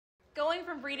going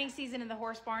from breeding season in the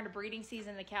horse barn to breeding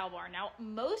season in the cow barn. Now,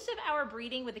 most of our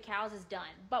breeding with the cows is done,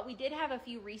 but we did have a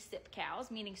few recip cows,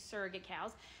 meaning surrogate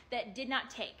cows, that did not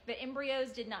take. The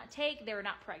embryos did not take, they were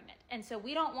not pregnant. And so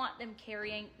we don't want them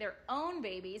carrying their own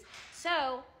babies.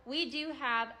 So we do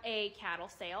have a cattle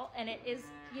sale, and it is,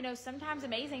 you know, sometimes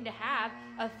amazing to have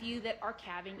a few that are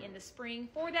calving in the spring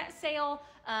for that sale,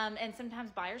 and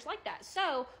sometimes buyers like that.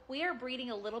 So we are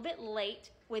breeding a little bit late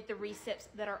with the recips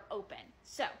that are open.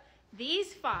 So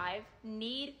these 5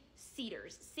 need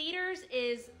CIDRs. CIDRs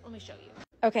is, let me show you.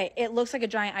 Okay, it looks like a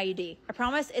giant IUD. I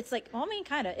promise it's like, well, I mean,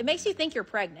 kind of. It makes you think you're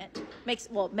pregnant.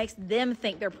 It makes them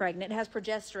think they're pregnant. It has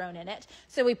progesterone in it.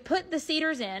 So we put the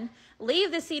CIDRs in,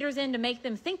 leave the CIDRs in to make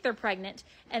them think they're pregnant,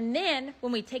 and then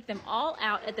when we take them all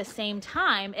out at the same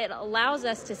time, it allows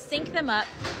us to sync them up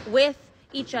with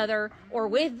each other or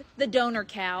with the donor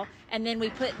cow, and then we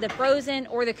put the frozen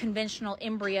or the conventional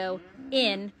embryo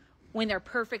in when they're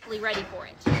perfectly ready for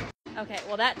it. Okay,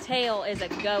 well that tail is a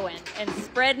going and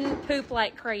spreading poop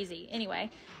like crazy.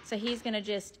 Anyway, so he's gonna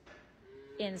just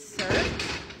insert.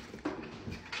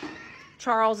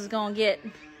 Charles is gonna get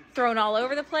thrown all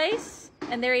over the place,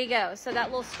 and there you go. So that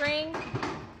little string,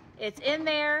 it's in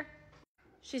there.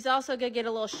 She's also gonna get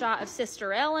a little shot of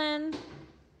Sister Ellen.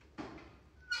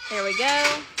 There we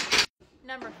go.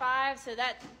 Number 5, so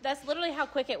that's literally how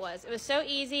quick it was. It was so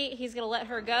easy. He's gonna let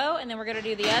her go, and then we're gonna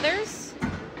do the others.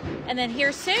 And then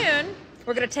here soon,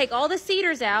 we're gonna take all the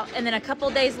CIDRs out, and then a couple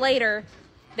days later,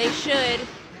 they should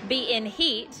be in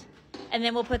heat, and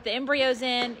then we'll put the embryos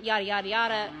in, yada, yada,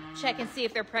 yada, check and see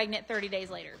if they're pregnant 30 days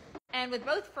later. And with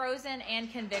both frozen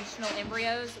and conventional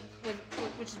embryos,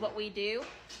 which is what we do,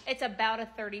 it's about a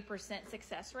 30%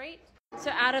 success rate. So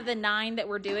out of the 9 that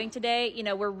we're doing today, you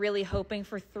know, we're really hoping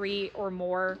for 3 or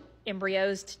more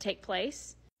embryos to take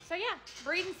place. So yeah,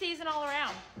 breeding season all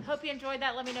around. Hope you enjoyed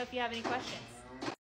that. Let me know if you have any questions.